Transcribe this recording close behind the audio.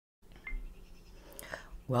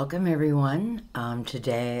Welcome everyone.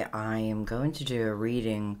 Today I am going to do a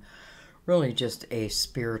reading, really just a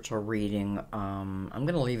spiritual reading. I'm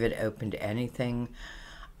going to leave it open to anything,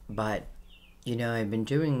 but I've been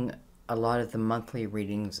doing a lot of the monthly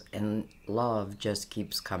readings and love just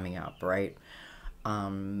keeps coming up, right?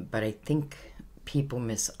 But I think people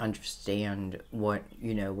misunderstand what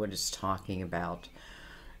it's talking about.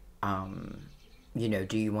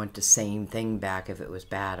 Do you want the same thing back if it was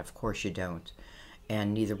bad? Of course you don't.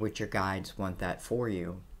 And neither would your guides want that for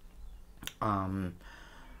you. But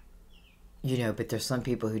there's some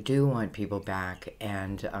people who do want people back,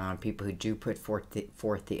 and people who do put forth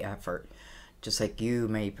the effort, just like you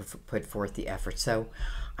may put forth the effort. So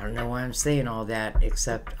I don't know why I'm saying all that,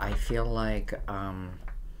 except I feel like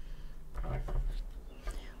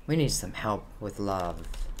we need some help with love.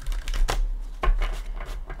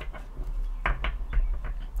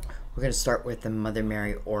 We're going to start with the Mother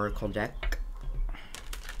Mary Oracle deck.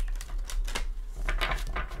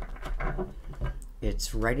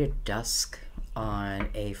 It's right at dusk on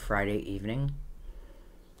a Friday evening,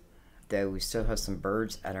 though we still have some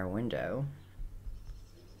birds at our window.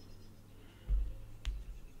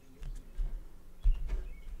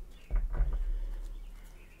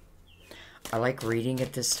 I like reading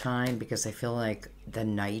at this time because I feel like the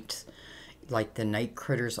night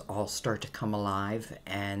critters all start to come alive,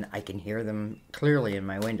 and I can hear them clearly in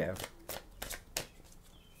my window.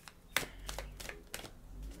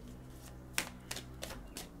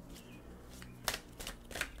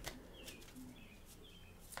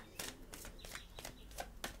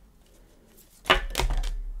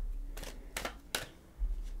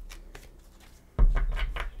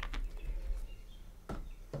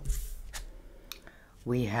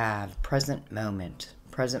 We have present moment.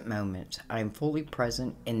 Present moment. I'm fully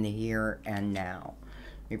present in the here and now.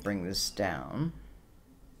 Let me bring this down.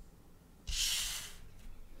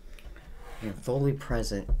 I'm fully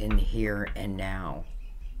present in the here and now.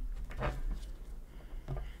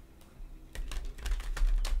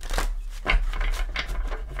 Let's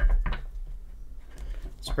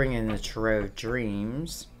bring in the Tarot of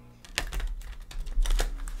Dreams.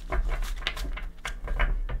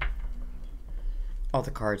 All the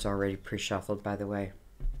cards already pre-shuffled, by the way.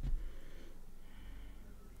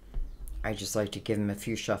 I just like to give them a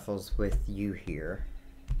few shuffles with you here.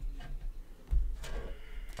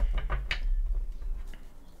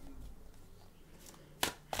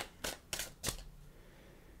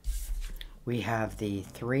 We have the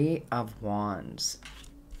Three of Wands.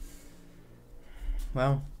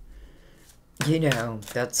 Well,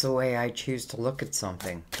 that's the way I choose to look at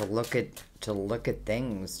something, to look at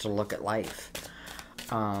things, to look at life.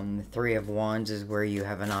 The Three of Wands is where you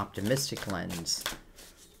have an optimistic lens.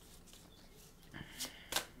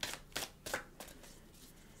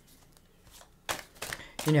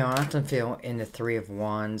 I often feel in the Three of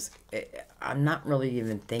Wands, I'm not really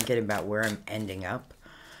even thinking about where I'm ending up.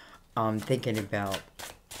 I'm thinking about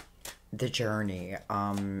the journey.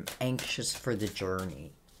 I'm anxious for the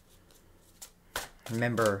journey.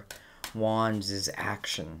 Remember, Wands is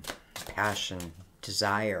action, passion,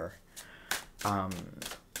 desire.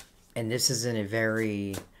 And this is in a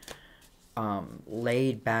very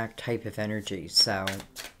laid back type of energy. So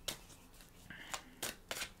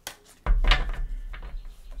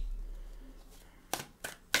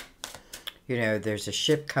there's a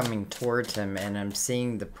ship coming towards him, and I'm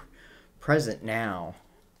seeing the present now.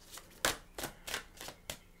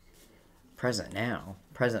 Present now.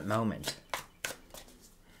 Present moment.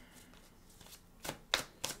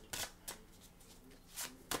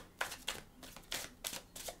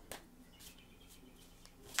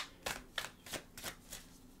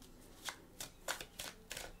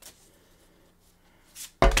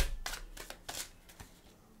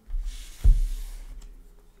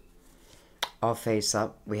 All face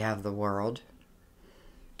up, we have the World.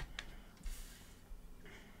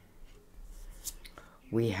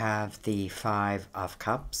 We have the Five of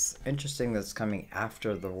Cups. Interesting, that's coming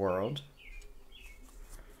after the World.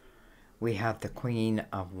 We have the Queen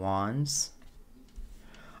of Wands.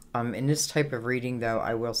 In this type of reading, though,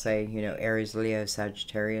 I will say, Aries, Leo,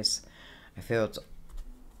 Sagittarius, I feel it's,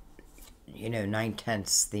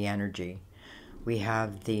 9/10 the energy. We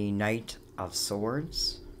have the Knight of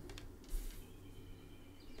Swords.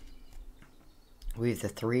 We have the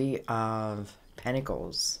Three of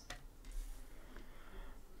Pentacles.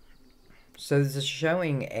 So this is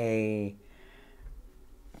showing a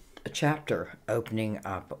chapter opening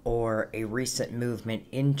up, or a recent movement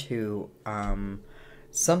into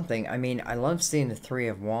something. I mean, I love seeing the Three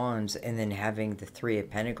of Wands and then having the Three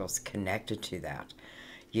of Pentacles connected to that.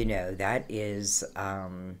 That is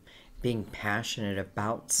being passionate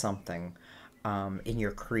about something in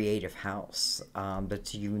your creative house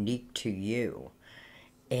that's unique to you.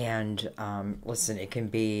 And listen, it can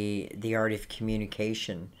be the art of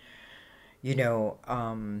communication.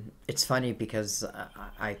 It's funny because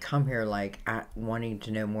I come here like wanting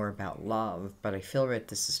to know more about love, but I feel what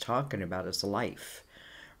this is talking about is life,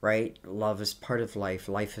 right? Love is part of life.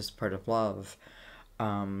 Life is part of love.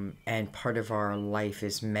 And part of our life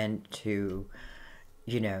is meant to,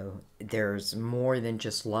 there's more than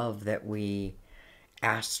just love that we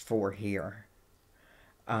asked for here.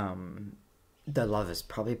 The love is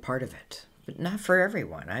probably part of it, but not for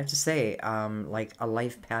everyone. I have to say, like a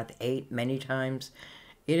life path 8, many times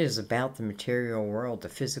it is about the material world, the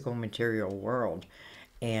physical material world,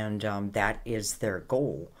 and that is their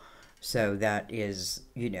goal. So that is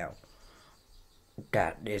their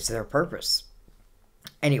purpose.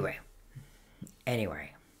 Anyway,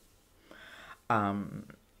 anyway, when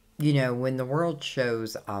the world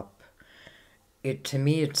shows up, to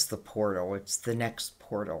me it's the portal. It's the next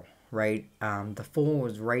portal, right? The Fool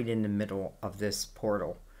was right in the middle of this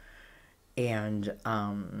portal, and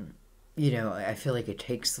I feel like it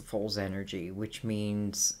takes the Fool's energy, which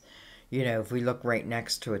means, if we look right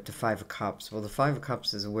next to it, the Five of Cups. Well, the Five of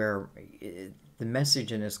Cups is where the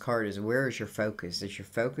message in this card is, where is your focus? Is your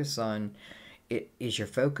focus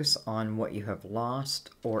on what you have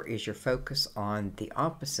lost, or is your focus on the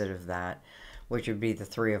opposite of that, which would be the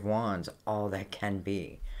Three of Wands, all that can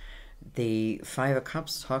be? The Five of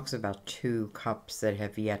Cups talks about 2 cups that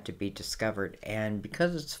have yet to be discovered, and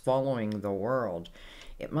because it's following the world,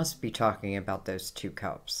 it must be talking about those 2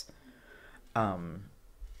 cups.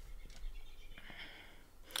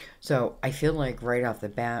 So I feel like right off the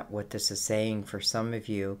bat, what this is saying for some of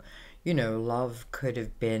you, love could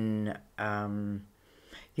have been,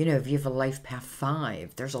 if you have a life path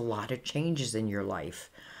 5, there's a lot of changes in your life.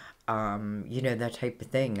 That type of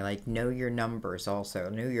thing. Like, know your numbers also.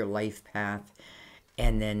 Know your life path,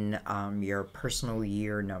 and then your personal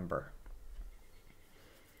year number.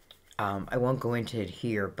 I won't go into it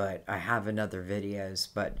here, but I have another videos.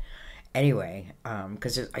 But anyway,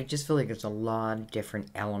 because I just feel like there's a lot of different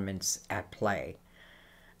elements at play.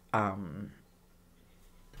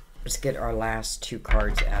 Let's get our last 2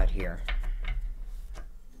 cards out here.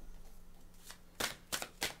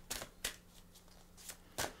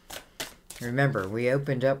 Remember, we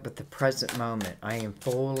opened up with the present moment. I am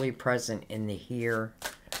fully present in the here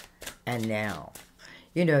and now.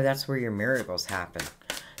 That's where your miracles happen.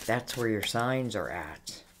 That's where your signs are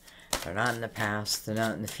at. They're not in the past. They're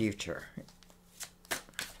not in the future.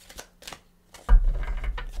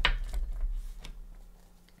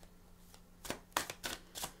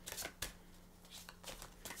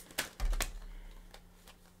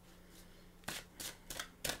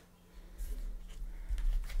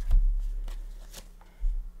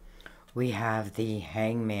 We have the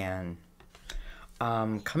Hangman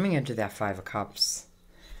coming into that Five of Cups.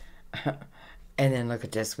 And then look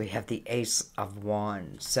at this. We have the Ace of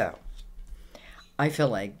Wands. So, I feel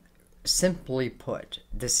like, simply put,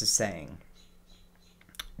 this is saying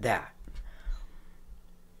that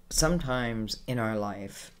sometimes in our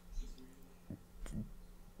life,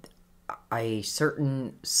 a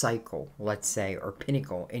certain cycle, let's say, or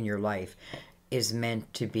pinnacle in your life is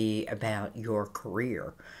meant to be about your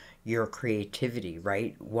career, your creativity,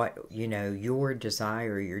 right? What, your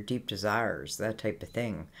desire, your deep desires, that type of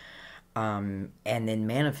thing. And then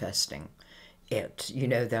manifesting it.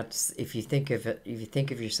 That's, if you think of it, if you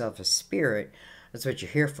think of yourself as spirit, that's what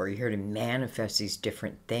you're here for. You're here to manifest these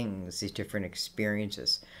different things, these different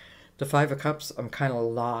experiences. The Five of Cups, I'm kind of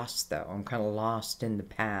lost, though. I'm kind of lost in the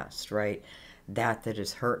past, right? That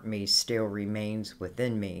has hurt me still remains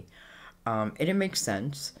within me. And it makes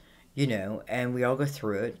sense, and we all go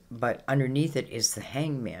through it, but underneath it is the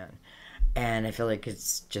Hangman. And I feel like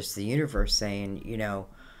it's just the universe saying,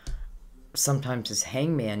 sometimes this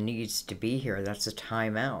Hangman needs to be here. That's a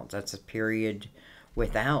timeout. That's a period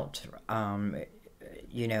without.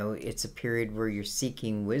 It's a period where you're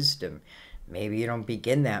seeking wisdom. Maybe you don't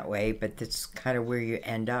begin that way, but that's kind of where you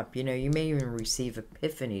end up. You may even receive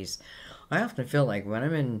epiphanies. I often feel like when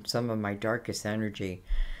I'm in some of my darkest energy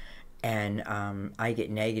and I get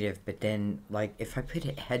negative, but then, like, if I put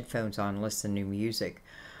headphones on and listen to music,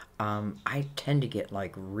 I tend to get,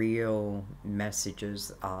 like, real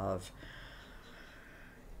messages of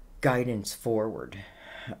guidance forward.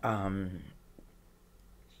 And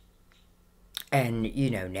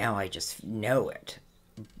now I just know it,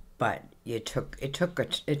 but it took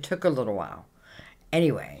a little while.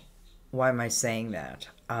 Anyway, why am I saying that?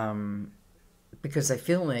 because I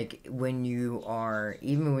feel like when you are,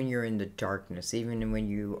 even when you're in the darkness, even when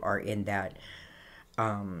you are in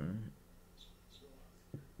um,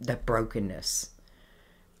 that brokenness,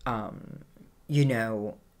 you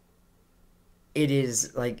know, it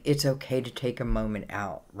is like it's okay to take a moment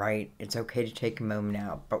out, right? It's okay to take a moment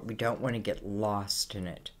out, but we don't want to get lost in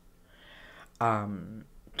it.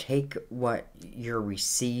 Take what you're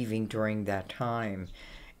receiving during that time,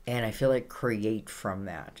 and I feel like create from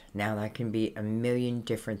that. Now, that can be a million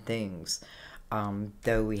different things.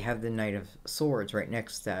 Though we have the Knight of Swords right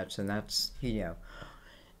next to that, and that's,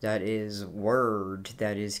 that is word,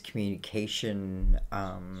 that is communication,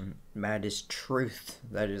 that is truth,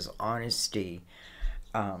 that is honesty.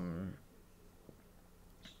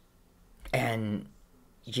 And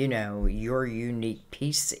your unique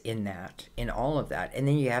piece in that, in all of that. And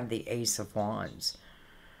then you have the Ace of Wands.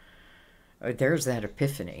 There's that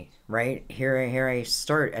epiphany, right? Here I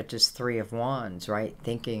start at this Three of Wands, right?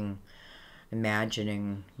 Thinking,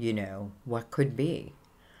 imagining, what could be.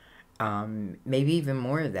 Maybe even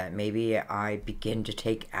more of that. Maybe I begin to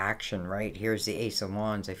take action, right? Here's the Ace of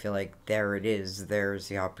Wands. I feel like there it is. There's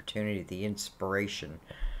the opportunity, the inspiration.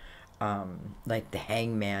 Like the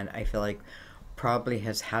Hangman, I feel like probably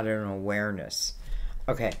has had an awareness.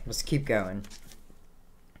 Okay, let's keep going.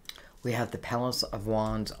 We have the Palace of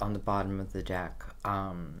Wands on the bottom of the deck.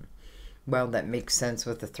 Well, that makes sense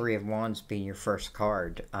with the Three of Wands being your first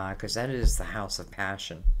card, because that is the house of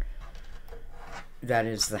passion. That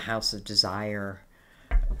is the house of desire.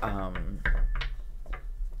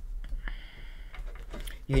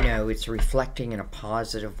 It's reflecting in a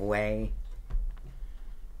positive way.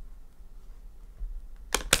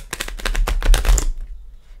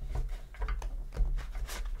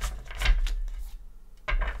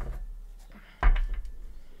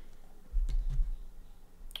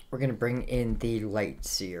 We're going to bring in the light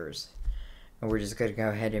seers, and we're just going to go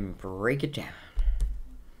ahead and break it down.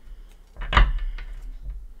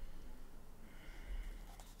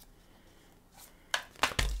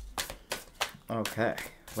 Okay,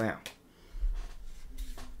 well,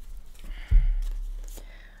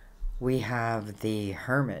 we have the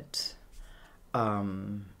Hermit,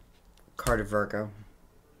 card of Virgo.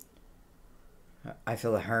 I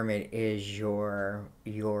feel the Hermit is your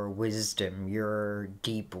wisdom, your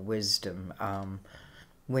deep wisdom.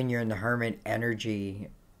 When you're in the Hermit energy,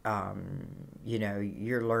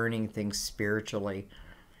 you're learning things spiritually,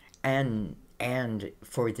 and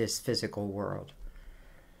for this physical world.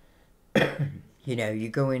 You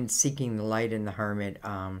go in seeking the light in the Hermit,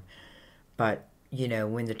 but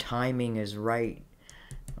when the timing is right,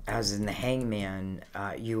 as in the Hangman,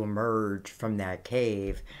 you emerge from that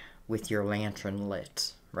cave with your lantern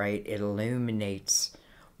lit, right? It illuminates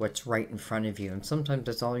what's right in front of you, and sometimes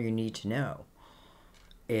that's all you need to know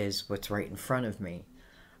is what's right in front of me,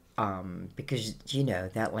 because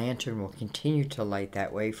that lantern will continue to light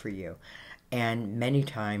that way for you, and many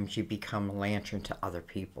times you become a lantern to other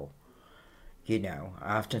people. I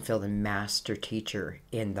often feel the master teacher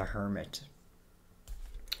in the Hermit.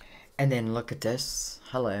 And then look at this.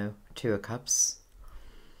 Hello, Two of Cups.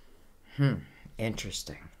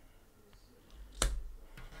 Interesting.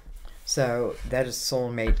 So that is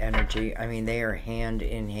soulmate energy. I mean, they are hand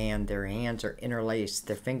in hand. Their hands are interlaced.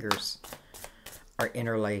 Their fingers are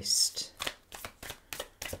interlaced.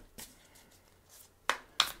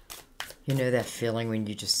 You know that feeling when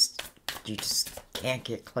you just can't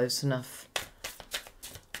get close enough?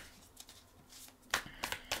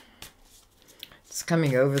 It's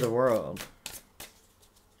coming over the world.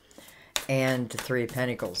 And the Three of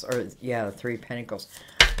Pentacles, the Three of Pentacles.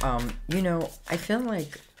 I feel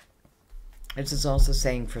like this is also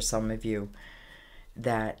saying for some of you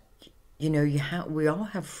that, we all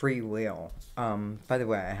have free will. By the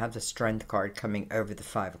way, I have the Strength card coming over the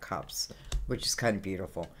Five of Cups, which is kind of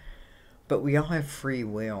beautiful. But we all have free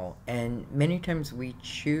will, and many times we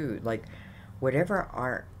choose, like, whatever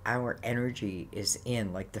our energy is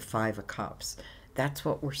in, like the Five of Cups, that's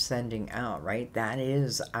what we're sending out, right? That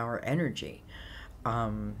is our energy.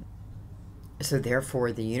 So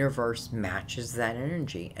therefore, the universe matches that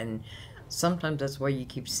energy. And sometimes that's why you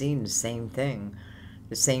keep seeing the same thing,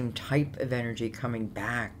 the same type of energy coming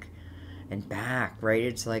back and back, right?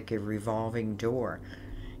 It's like a revolving door.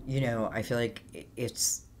 I feel like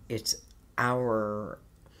it's our,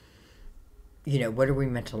 what are we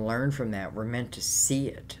meant to learn from that? We're meant to see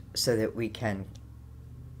it so that we can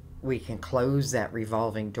close that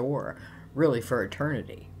revolving door, really, for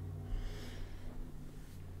eternity.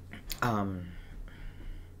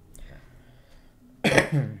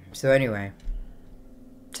 So anyway,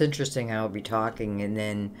 it's interesting how I'll be talking and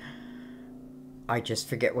then I just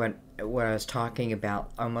forget what what I was talking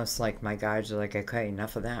about, almost like my guides are like, okay,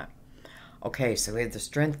 enough of that. Okay, so we have the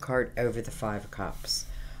Strength card over the Five of Cups.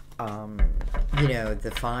 Um,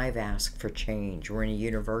 the five ask for change. We're in a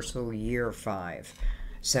universal year five.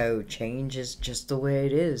 So change is just the way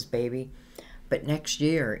it is, baby. But next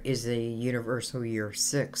year is a universal year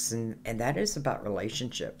six, and that is about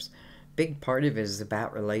relationships. Big part of it is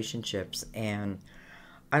about relationships. And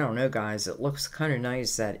I don't know, guys, it looks kind of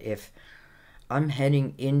nice that if I'm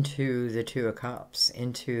heading into the Two of Cups,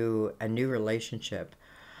 into a new relationship,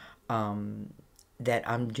 that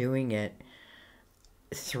I'm doing it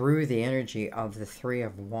through the energy of the Three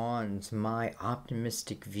of Wands, my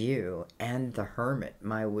optimistic view, and the Hermit,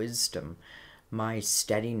 my wisdom, my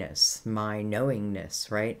steadiness, my knowingness,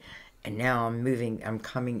 right? And now I'm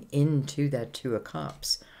coming into that Two of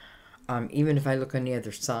Cups. Even if I look on the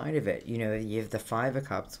other side of it, you have the Five of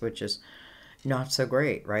Cups, which is not so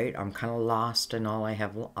great, right? I'm kind of lost in all I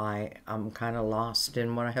have. I'm kind of lost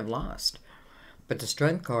in what I have lost. But the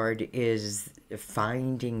Strength card is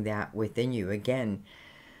finding that within you. Again,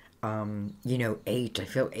 8. I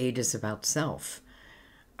feel 8 is about self.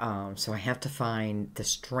 So I have to find the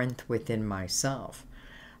strength within myself.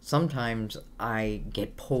 Sometimes I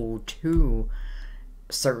get pulled to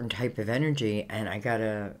a certain type of energy, and I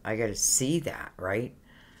gotta see that, right?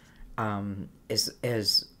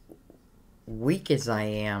 As weak as I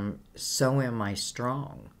am, so am I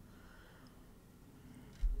strong.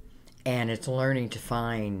 And it's learning to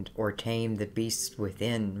find or tame the beast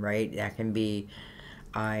within, right? That can be,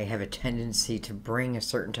 I have a tendency to bring a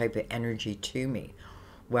certain type of energy to me.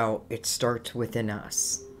 Well, it starts within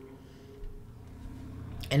us.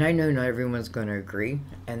 And I know not everyone's going to agree,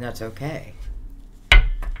 and that's okay.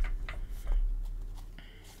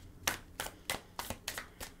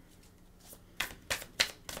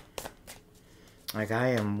 Like, I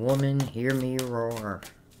am woman, hear me roar.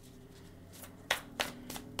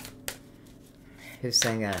 Who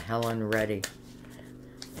sang that? Helen Reddy.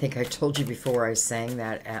 I think I told you before I sang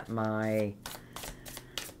that at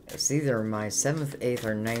it's either my 7th, 8th,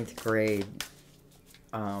 or 9th grade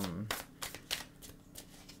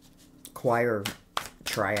choir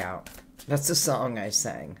tryout. That's the song I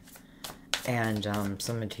sang. And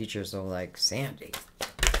some of the teachers are like, Sandy.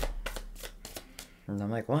 And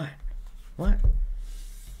I'm like, what? What?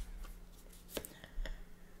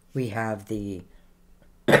 We have the,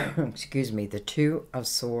 excuse me, the Two of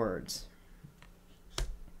Swords.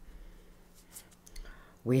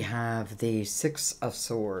 We have the Six of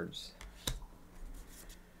Swords.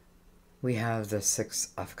 We have the Six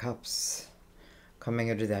of Cups coming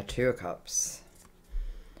into that Two of Cups.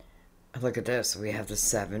 Look at this. We have the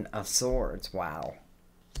Seven of Swords. Wow.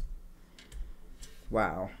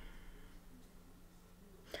 Wow.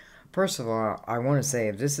 First of all, I want to say,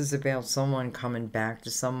 if this is about someone coming back to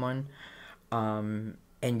someone, and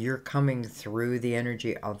you're coming through the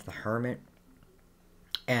energy of the Hermit,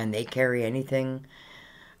 and they carry anything,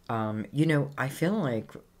 I feel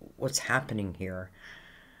like what's happening here,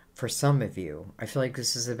 for some of you, I feel like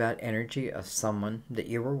this is about energy of someone that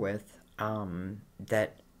you were with,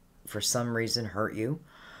 that for some reason hurt you.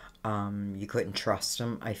 You couldn't trust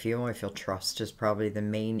them. I feel trust is probably the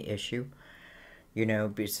main issue.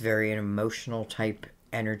 It's very an emotional type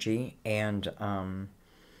energy, and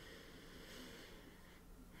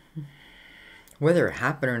whether it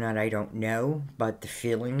happened or not, I don't know, but the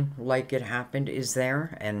feeling like it happened is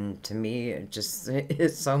there, and to me,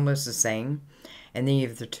 it's almost the same. And then you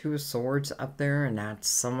have the Two of Swords up there, and that's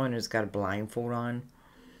someone who's got a blindfold on.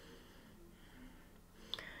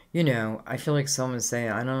 I feel like someone's saying,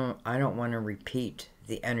 I don't want to repeat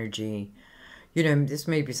the energy. This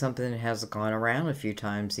may be something that has gone around a few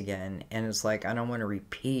times again, and it's like, I don't want to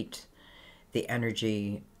repeat the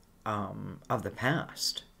energy of the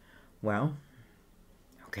past. Well,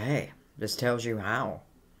 okay, this tells you how.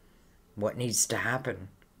 What needs to happen,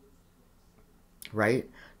 right?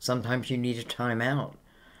 Sometimes you need a time out.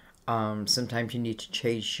 Sometimes you need to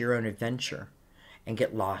chase your own adventure and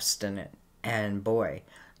get lost in it. And boy,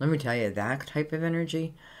 let me tell you, that type of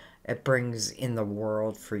energy, it brings in the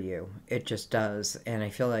world for you. It just does. And I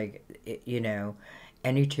feel like,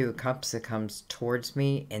 any Two of Cups that comes towards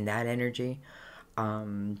me in that energy,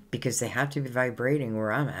 because they have to be vibrating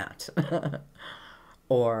where I'm at,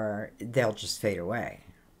 or they'll just fade away.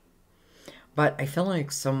 But I feel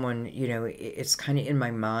like someone, it's kind of in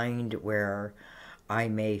my mind where I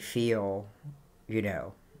may feel,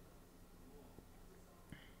 and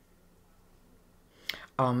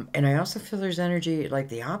I also feel there's energy like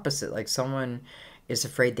the opposite, like someone is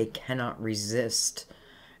afraid they cannot resist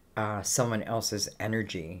someone else's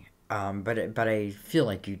energy. But I feel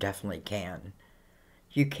like you definitely can.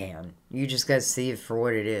 You can. You just got to see it for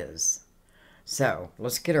what it is. So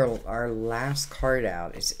let's get our last card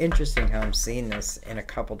out. It's interesting how I'm seeing this in a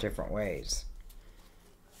couple different ways.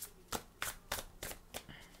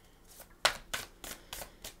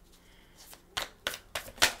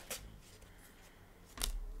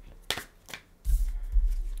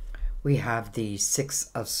 We have the Six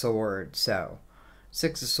of Swords. So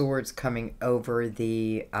Six of Swords coming over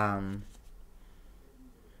the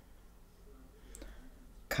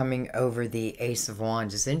Ace of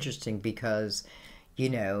Wands is interesting because, you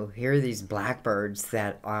know, here are these blackbirds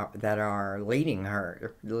that are leading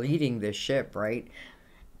the ship, right?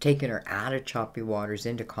 Taking her out of choppy waters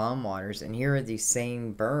into calm waters. And here are these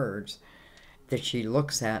same birds that she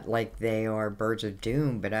looks at like they are birds of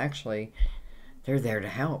doom, but actually they're there to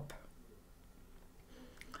help.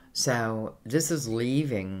 So this is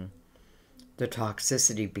leaving the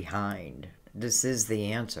toxicity behind. This is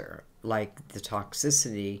the answer. Like the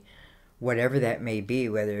toxicity, whatever that may be,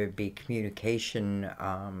 whether it be communication,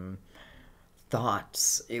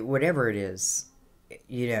 thoughts, whatever it is,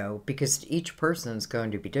 you know, because each person is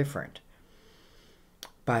going to be different.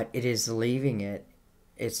 But it is leaving it.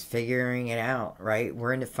 It's figuring it out, right?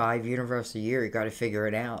 We're in the 5 universal year. You got to figure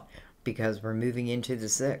it out because we're moving into the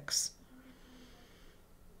 6.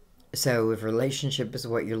 So if relationship is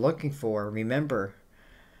what you're looking for, remember,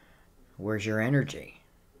 where's your energy?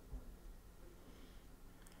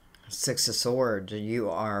 Six of Swords, you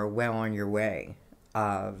are well on your way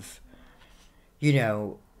of, you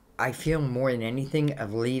know, I feel more than anything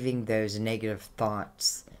of leaving those negative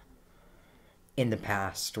thoughts in the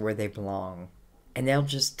past where they belong. And they'll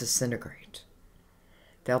just disintegrate.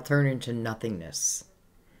 They'll turn into nothingness.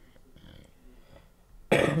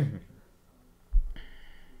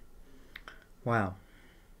 Wow.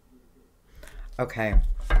 Okay.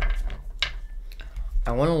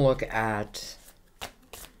 I want to look at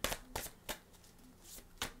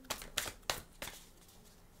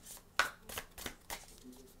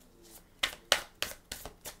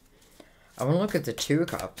the Two of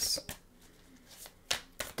Cups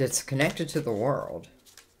that's connected to the world,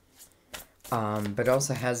 but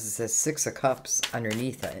also has the Six of Cups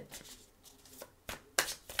underneath it.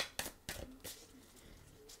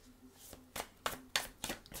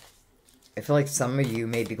 I feel like some of you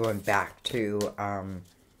may be going back to a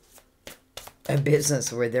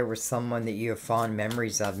business where there was someone that you have fond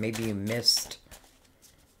memories of. Maybe you missed.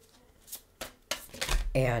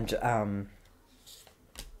 And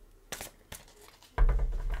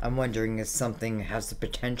I'm wondering if something has the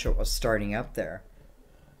potential of starting up there.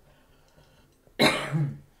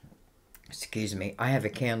 Excuse me. I have a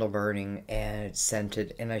candle burning and it's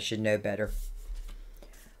scented and I should know better.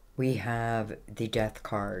 We have the Death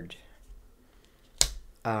card.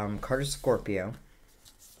 Card of Scorpio.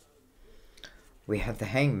 We have the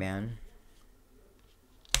Hangman.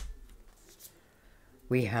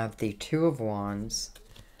 We have the Two of Wands.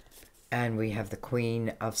 And we have the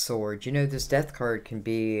Queen of Swords. You know, this Death card can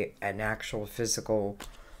be an actual physical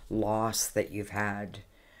loss that you've had.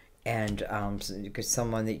 And because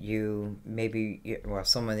someone that you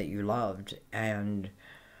someone that you loved. And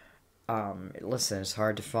listen, it's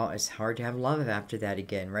hard to fall. It's hard to have love after that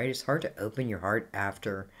again, right? It's hard to open your heart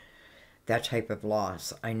after that type of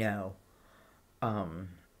loss. I know,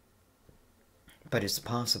 but it's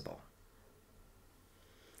possible.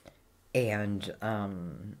 And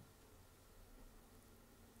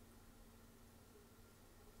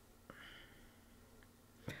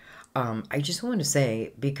I just want to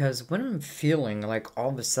say, because what I'm feeling like all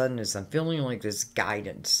of a sudden is I'm feeling like this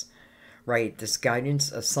guidance. Right, this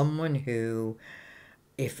guidance of someone who,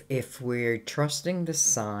 if we're trusting the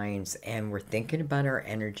signs and we're thinking about our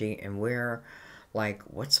energy and we're like,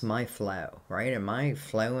 what's my flow, right? Am I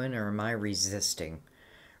flowing or am I resisting,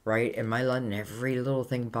 right? Am I letting every little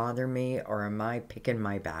thing bother me or am I picking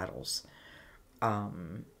my battles,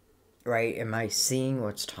 right? Am I seeing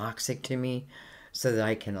what's toxic to me so that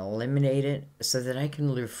I can eliminate it, so that I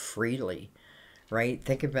can live freely? Right?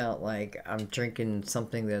 Think about like I'm drinking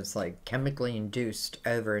something that's like chemically induced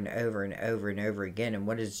over and over and over and over again and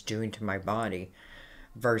what it's doing to my body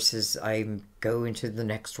versus I go into the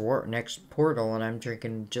next portal and I'm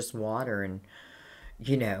drinking just water and,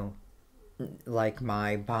 you know, like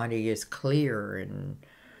my body is clear. And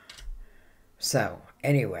so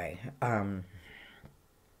anyway,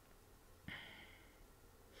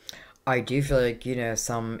 I do feel like, you know,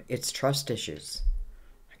 it's trust issues.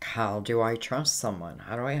 How do I trust someone?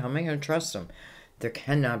 How am I going to trust them? There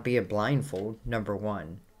cannot be a blindfold, number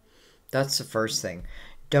one. That's the first thing.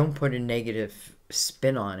 Don't put a negative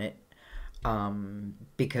spin on it,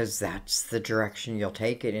 because that's the direction you'll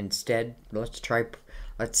take it. Instead, let's try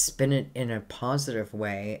Let's spin it in a positive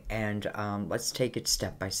way, and let's take it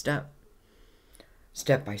step by step.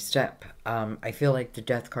 Step by step. I feel like the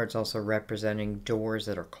death card's also representing doors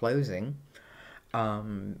that are closing.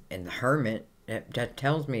 And the hermit, that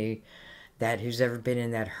tells me that who's ever been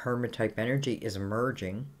in that hermit type energy is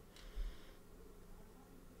emerging.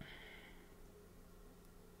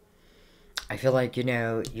 I feel like, you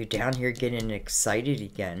know, you're down here getting excited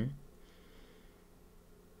again.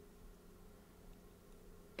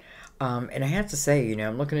 And I have to say, you know,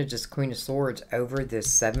 I'm looking at this Queen of Swords over this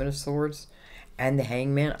Seven of Swords and the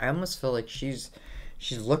Hangman. I almost feel like she's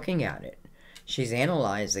looking at it. She's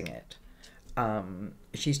analyzing it.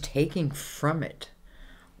 She's taking from it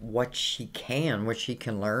what she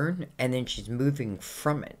can learn, and then she's moving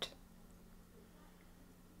from it.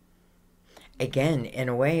 Again, in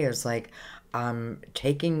a way, it's like I'm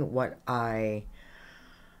taking what I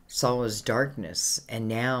saw as darkness, and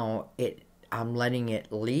now I'm letting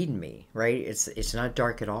it lead me, right? It's not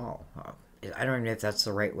dark at all. I don't know if that's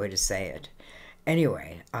the right way to say it.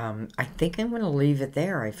 Anyway, I think I'm going to leave it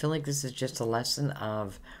there. I feel like this is just a lesson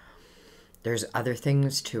of there's other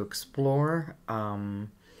things to explore. And,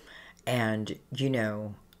 you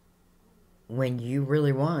know, when you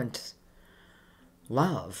really want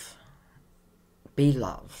love, be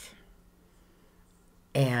love.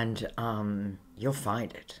 And you'll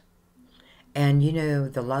find it. And, you know,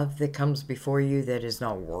 the love that comes before you that is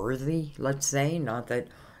not worthy, let's say, not that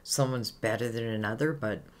someone's better than another,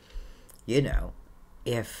 but, you know,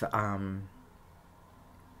 if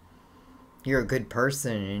you're a good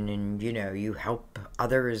person and, you know, you help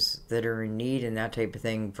others that are in need and that type of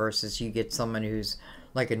thing versus you get someone who's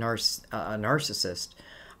like a narcissist,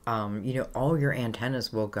 you know, all your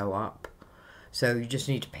antennas will go up. So you just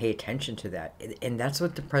need to pay attention to that. And that's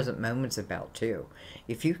what the present moment's about too.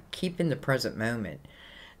 If you keep in the present moment,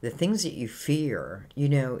 the things that you fear, you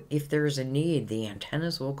know, if there's a need, the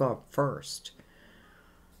antennas will go up first.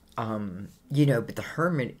 You know, but the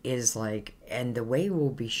hermit is like, and the way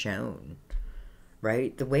will be shown,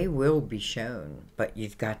 right? The way will be shown, but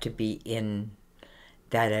you've got to be in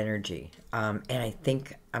that energy. And I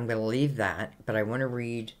think I'm going to leave that, but I want to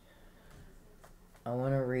read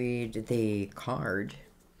the card,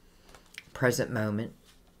 present moment,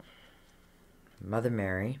 Mother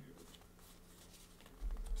Mary.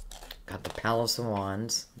 Got the Palace of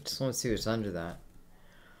Wands. Just want to see what's under that.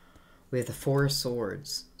 We have the Four of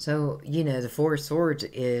Swords. So, you know, the Four of Swords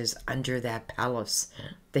is under that palace,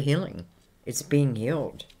 the healing. It's being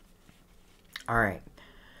healed. All right,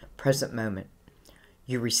 present moment.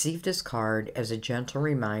 You received this card as a gentle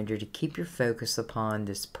reminder to keep your focus upon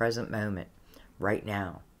this present moment, right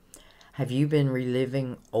now. Have you been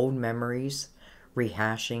reliving old memories,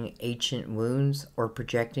 rehashing ancient wounds, or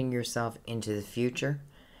projecting yourself into the future?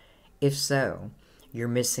 If so, you're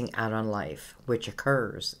missing out on life, which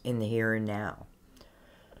occurs in the here and now.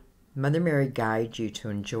 Mother Mary guides you to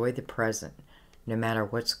enjoy the present, no matter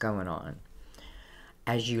what's going on.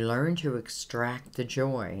 As you learn to extract the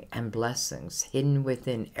joy and blessings hidden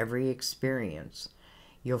within every experience,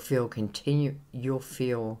 you'll feel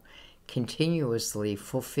continuously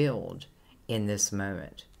fulfilled in this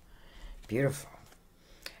moment. Beautiful.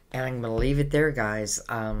 And I'm going to leave it there, guys.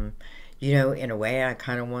 You know, in a way, I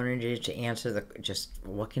kind of wanted it to answer just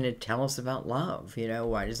what can it tell us about love? You know,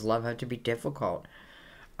 why does love have to be difficult?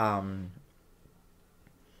 You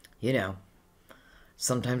know,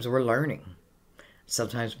 sometimes we're learning.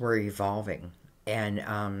 Sometimes we're evolving.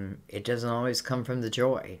 And it doesn't always come from the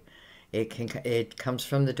joy. It comes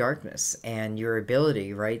from the darkness and your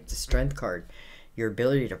ability, right? The Strength card. Your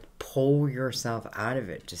ability to pull yourself out of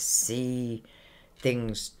it, to see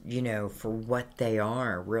things, you know, for what they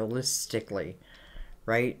are, realistically,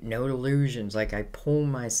 right? No illusions. Like, I pull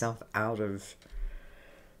myself out of,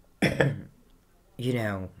 you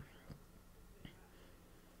know,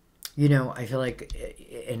 I feel like,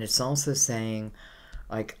 and it's also saying,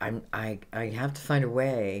 like, I have to find a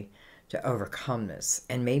way to overcome this.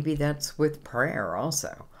 And maybe that's with prayer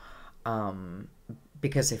also.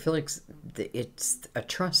 Because I feel like it's a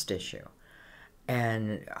trust issue.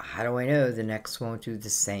 And how do I know the next won't do the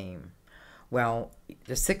same? Well,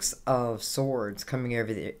 the Six of Swords coming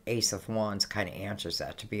over the Ace of Wands kind of answers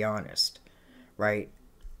that, to be honest. Right?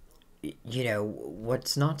 You know,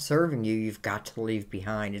 what's not serving you, you've got to leave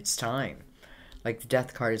behind. It's time. Like the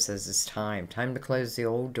Death card says, it's time. Time to close the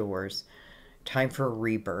old doors. Time for a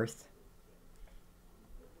rebirth.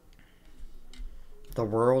 The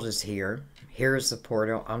World is here. Here's the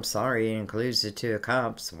portal. I'm sorry, it includes the Two of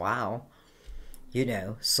Cups. Wow. You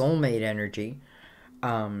know, soulmate energy.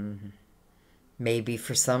 Maybe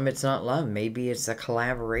for some it's not love. Maybe it's a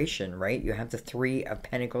collaboration, right? You have the Three of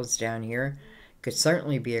Pentacles down here. Could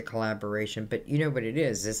certainly be a collaboration, but you know what it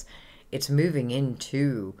is it's moving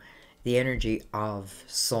into the energy of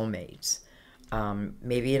soulmates.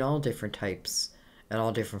 Maybe in all different types and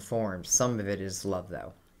all different forms. Some of it is love,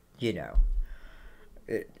 though. You know,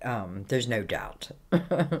 there's no doubt.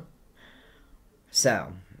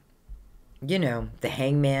 So, you know, the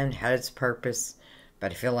Hangman had its purpose,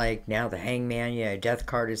 but I feel like now the Hangman, you know, Death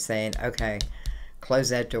card is saying, okay, close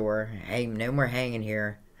that door. Hey, no more hanging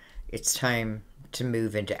here. It's time to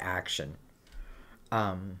move into action.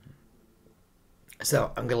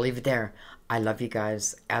 So I'm going to leave it there. I love you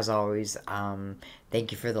guys, as always.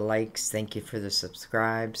 Thank you for the likes. Thank you for the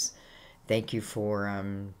subscribes. Thank you for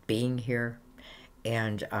being here.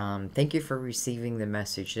 And thank you for receiving the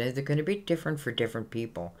message. They're going to be different for different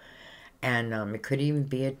people. And it could even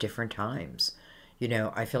be at different times. You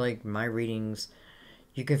know, I feel like my readings,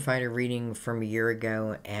 you can find a reading from a year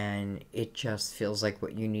ago and it just feels like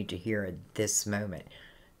what you need to hear at this moment.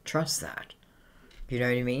 Trust that. You know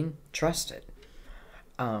what I mean? Trust it.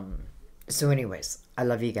 So anyways, I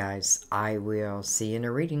love you guys. I will see you in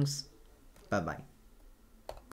the readings. Bye-bye.